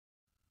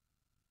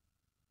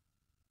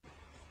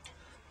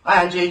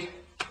Hi Angie.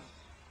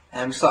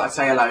 Just thought I'd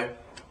say hello,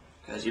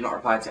 because you've not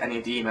replied to any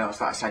of the emails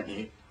that I sent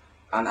you.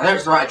 And I know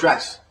it's the right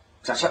address,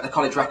 because I checked the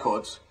college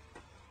records.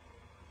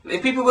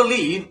 If people will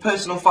leave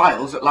personal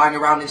files lying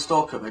around in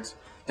store cupboards,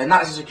 then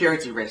that is a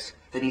security risk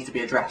that needs to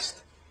be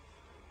addressed.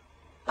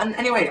 And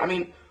anyway, I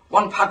mean,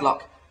 one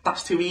padlock,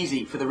 that's too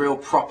easy for the real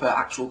proper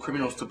actual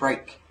criminals to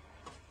break.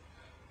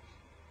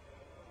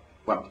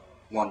 Well,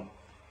 one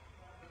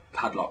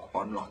padlock,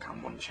 one lock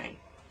and one chain.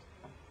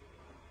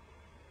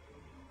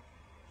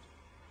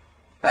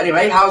 But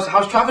anyway, how's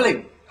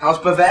travelling? How's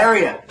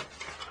Bavaria?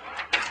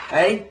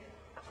 Hey?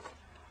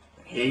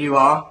 Here you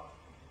are.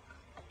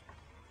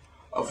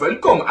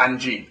 Welcome,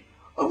 Angie.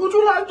 Would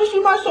you like to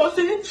see my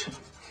sausage?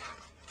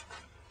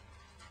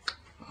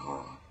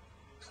 Oh,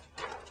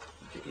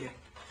 look at you.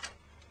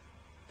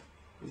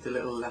 With the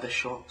little leather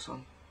shorts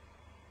on.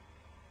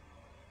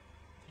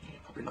 You're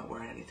probably not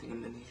wearing anything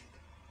underneath.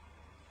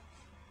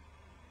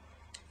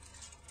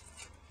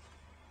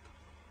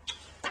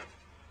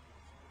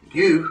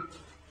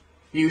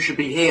 You should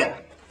be here.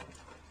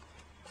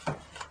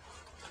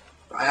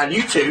 Right, and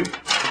you two,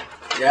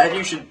 yeah,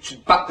 you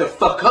should back the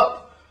fuck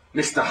up,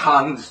 Mr.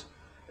 Hans,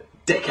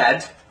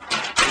 dickhead.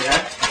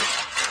 Yeah.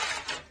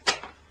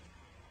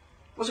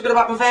 What's it good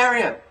about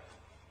Bavaria?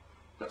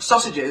 Look,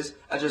 sausages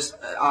are just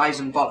eyes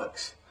and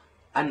bollocks,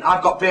 and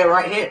I've got beer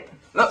right here.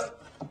 Look,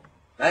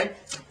 hey.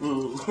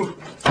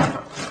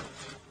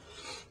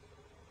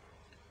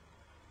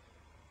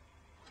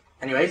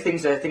 Anyway,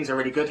 things are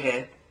really good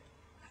here.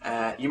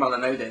 You might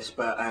not know this,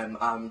 but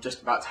I'm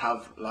just about to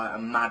have like a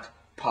mad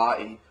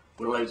party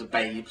with loads of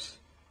babes.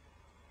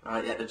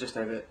 Right, yeah, they're just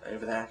over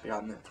there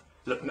behind there.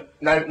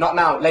 Look, no, not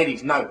now,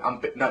 ladies.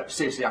 No, no.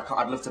 Seriously, I can't.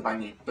 I'd love to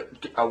bang you, but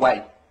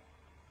away.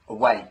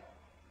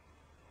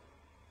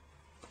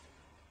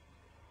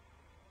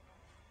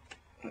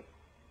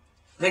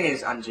 Thing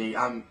is, Angie,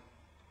 I'm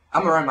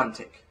a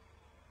romantic.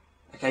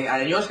 Okay,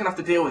 and you're just gonna have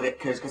to deal with it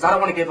because I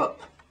don't want to give up.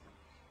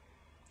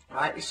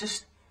 Right? It's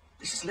just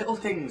little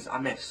things I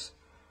miss.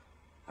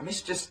 I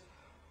miss just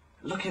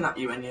looking at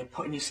you when you're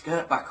putting your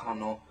skirt back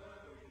on, or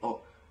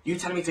you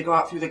telling me to go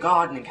out through the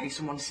garden in case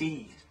someone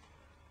sees.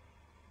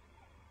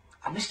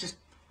 I miss just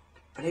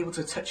being able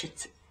to touch your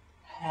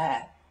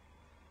hair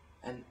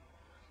and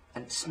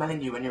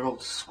smelling you when you're all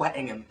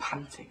sweating and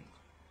panting.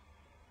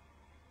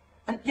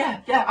 And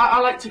yeah,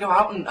 I like to go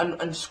out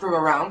and screw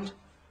around,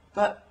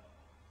 but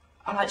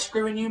I like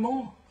screwing you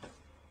more.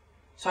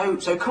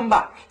 So come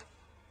back.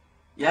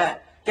 Yeah,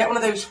 get one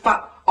of those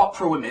fat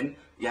opera women,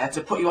 yeah,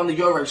 to put you on the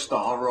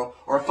Eurostar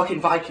or a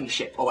fucking Viking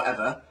ship or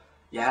whatever,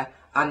 yeah,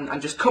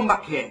 and just come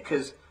back here,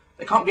 because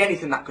there can't be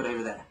anything that good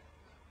over there.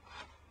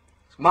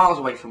 It's miles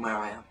away from where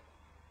I am.